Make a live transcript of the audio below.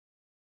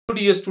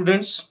Dear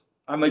students,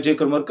 I'm Ajay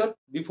Karmarkar.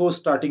 Before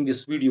starting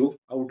this video,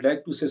 I would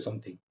like to say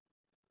something.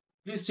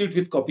 Please sit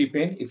with copy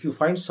pen. If you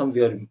find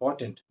somewhere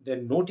important,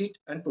 then note it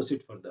and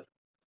proceed further.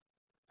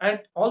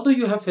 And although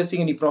you have facing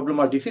any problem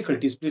or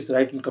difficulties, please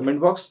write in comment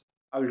box.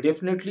 I will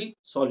definitely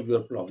solve your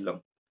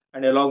problem.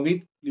 And along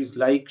with, please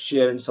like,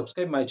 share and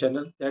subscribe my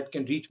channel that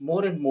can reach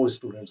more and more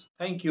students.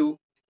 Thank you.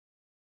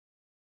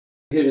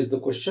 Here is the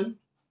question.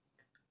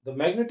 The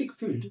magnetic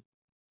field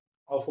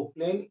of a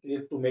plane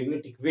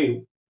electromagnetic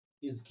wave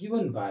is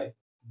given by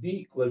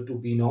B equal to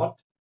B naught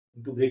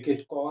into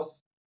bracket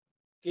cos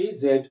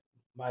kz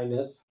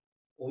minus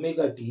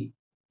omega t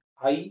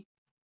I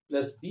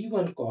plus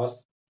b1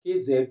 cos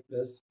kz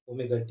plus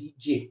omega t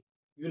j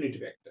unit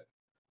vector,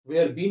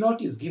 where b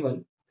naught is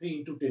given 3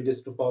 into 10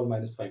 raised to power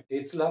minus 5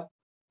 Tesla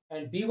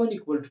and b1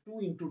 equal to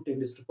 2 into 10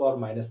 raised to power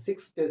minus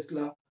 6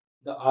 Tesla,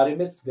 the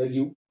RMS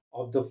value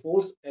of the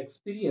force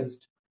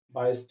experienced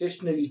by a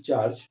stationary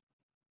charge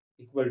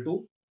equal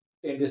to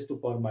 10 raised to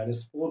power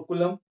minus 4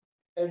 coulomb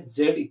at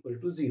z equal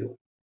to 0.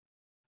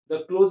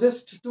 The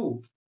closest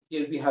to,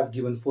 here we have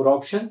given four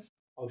options.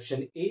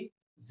 Option A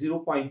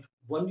 0.1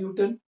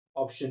 Newton,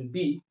 option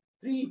B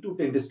 3 into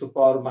 10 raised to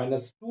power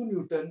minus 2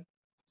 Newton,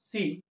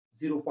 C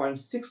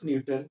 0.6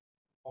 Newton,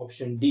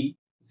 option D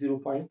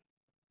 0.19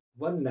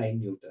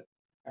 Newton.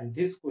 And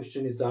this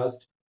question is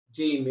asked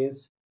JEE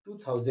Mains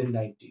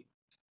 2019.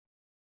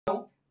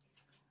 Now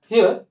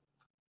here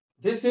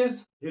this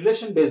is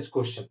relation based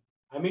question.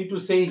 I mean to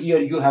say here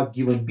you have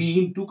given B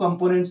in two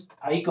components,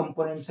 I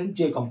components and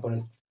J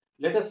components.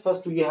 Let us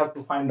first we have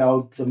to find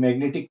out the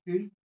magnetic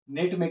field,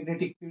 net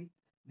magnetic field.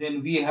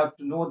 Then we have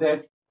to know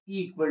that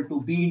E equal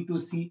to B into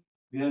C,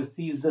 where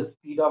C is the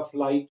speed of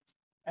light,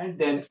 and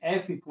then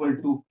F equal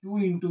to Q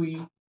into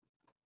E.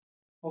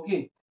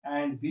 Okay,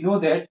 and we know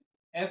that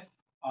F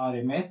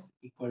RMS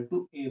equal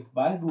to F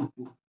by root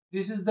 2.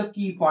 This is the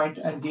key point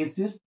and this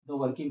is the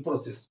working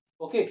process.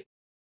 Okay.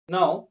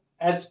 Now,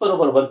 as per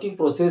our working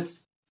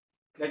process,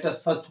 let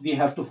us first we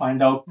have to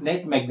find out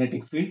net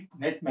magnetic field.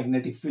 Net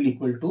magnetic field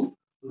equal to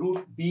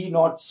root B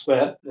naught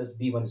square plus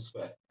B1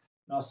 square.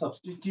 Now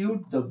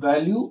substitute the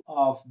value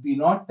of B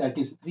naught, that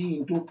is 3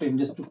 into 10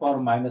 raised to power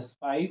minus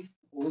 5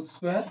 whole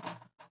square,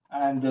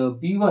 and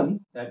B1,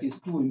 that is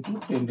 2 into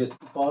 10 raised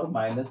to power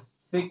minus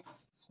 6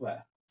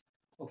 square.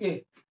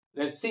 Okay,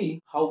 let's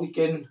see how we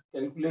can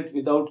calculate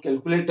without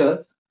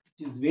calculator.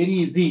 It is very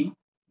easy.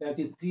 That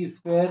is 3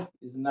 square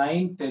is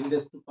 9, 10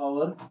 raised to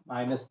power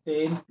minus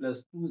 10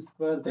 plus 2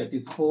 square, that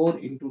is 4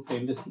 into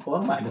 10 raised to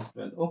power minus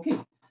 12. Okay.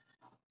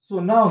 So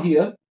now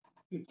here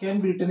it can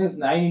be written as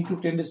 9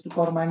 into 10 raised to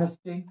power minus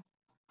 10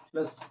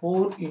 plus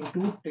 4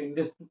 into 10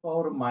 raised to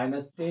power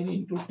minus 10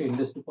 into 10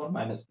 raised to power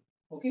minus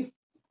 2. Okay.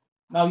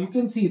 Now you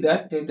can see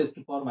that 10 raised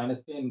to power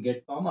minus 10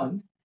 get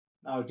common.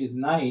 Now it is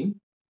 9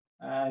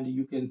 and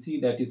you can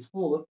see that is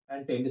 4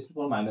 and 10 raised to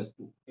power minus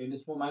 2. 10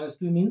 raised to power minus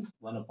 2 means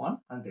 1 upon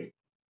 100.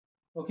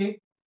 Okay.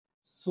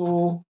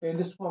 So 10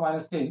 raised to power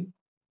minus 10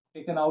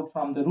 taken out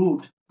from the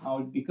root, now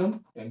it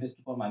becomes 10 raised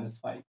to power minus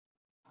 5.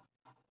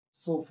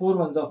 So 4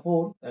 ones are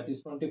 4, that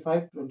is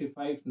 25,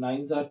 25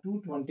 9s are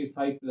 2,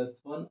 25 plus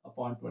 1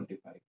 upon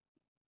 25.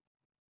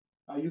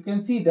 Now you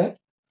can see that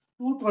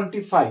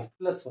 225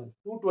 plus 1,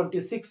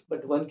 226,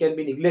 but 1 can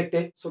be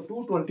neglected. So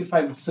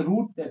 225, it's a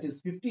root, that is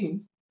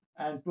 15,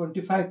 and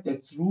 25,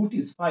 that's root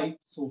is 5.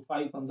 So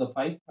 5 ones are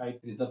 5, 5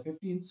 3s are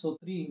 15. So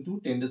 3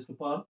 into 10 raised to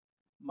power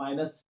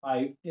minus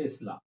 5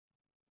 Tesla.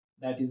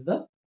 That is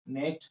the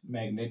net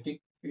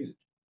magnetic field.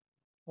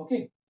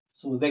 Okay,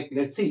 so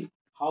let's see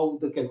how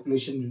the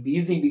calculation will be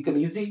easy, become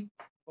easy.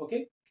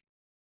 Okay,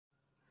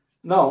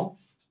 now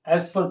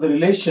as for the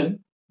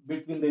relation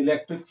between the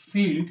electric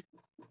field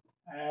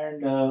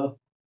and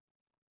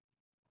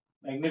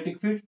magnetic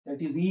field,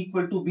 that is E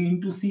equal to B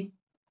into C,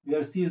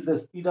 where C is the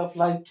speed of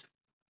light.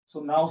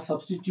 So now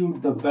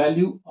substitute the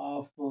value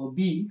of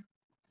B,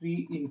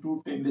 3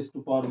 into 10 raised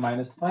to power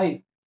minus 5,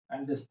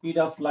 and the speed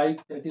of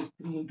light, that is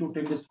 3 into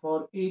 10 raised to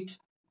power 8.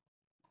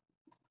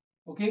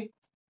 Okay,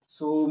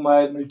 so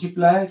my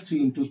multiply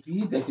 3 into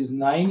 3, that is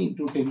 9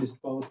 into 10 raised to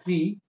power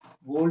 3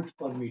 volt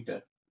per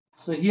meter.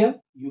 So here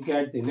you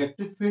get the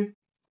electric field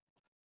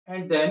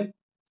and then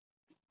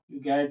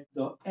you get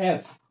the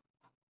F.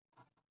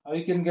 How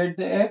you can get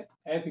the F?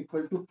 F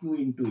equal to Q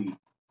into E.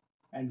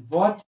 And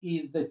what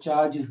is the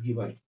charge is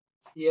given?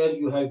 Here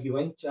you have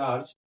given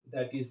charge,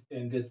 that is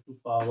 10 raised to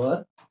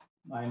power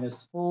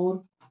minus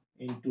 4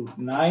 into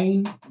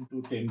 9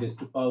 into 10 raised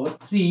to power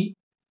 3.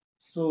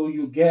 So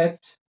you get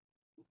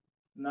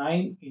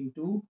 9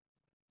 into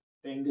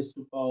 10 raised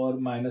to power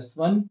minus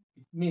 1.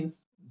 It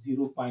means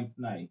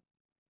 0.9.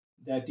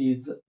 That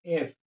is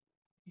F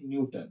in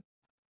Newton.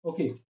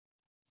 Okay.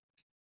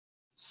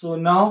 So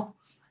now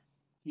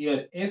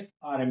here F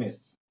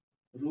RMS,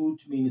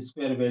 root mean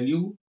square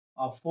value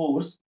of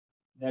force,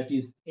 that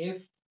is F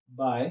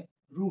by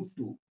root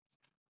 2.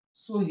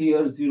 So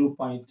here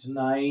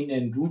 0.9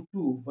 and root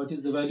 2. What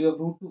is the value of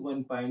root 2?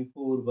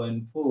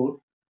 1.414.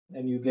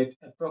 Then you get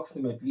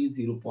approximately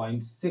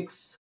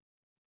 0.6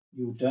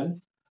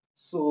 Newton.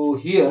 So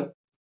here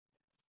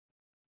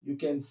You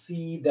can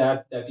see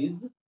that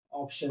is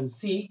option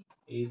C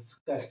is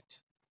correct.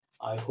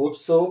 I hope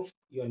so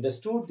you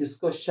understood this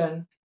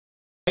question.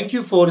 Thank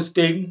you for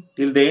staying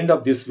till the end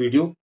of this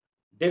video.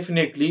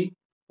 Definitely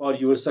for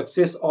your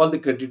success, all the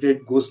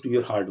credit goes to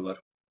your hard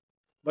work.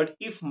 But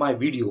if my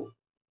video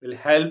will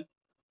help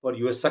for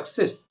your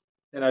success,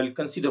 then I will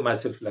consider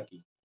myself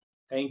lucky.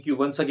 Thank you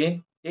once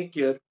again. Take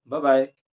care. Bye bye.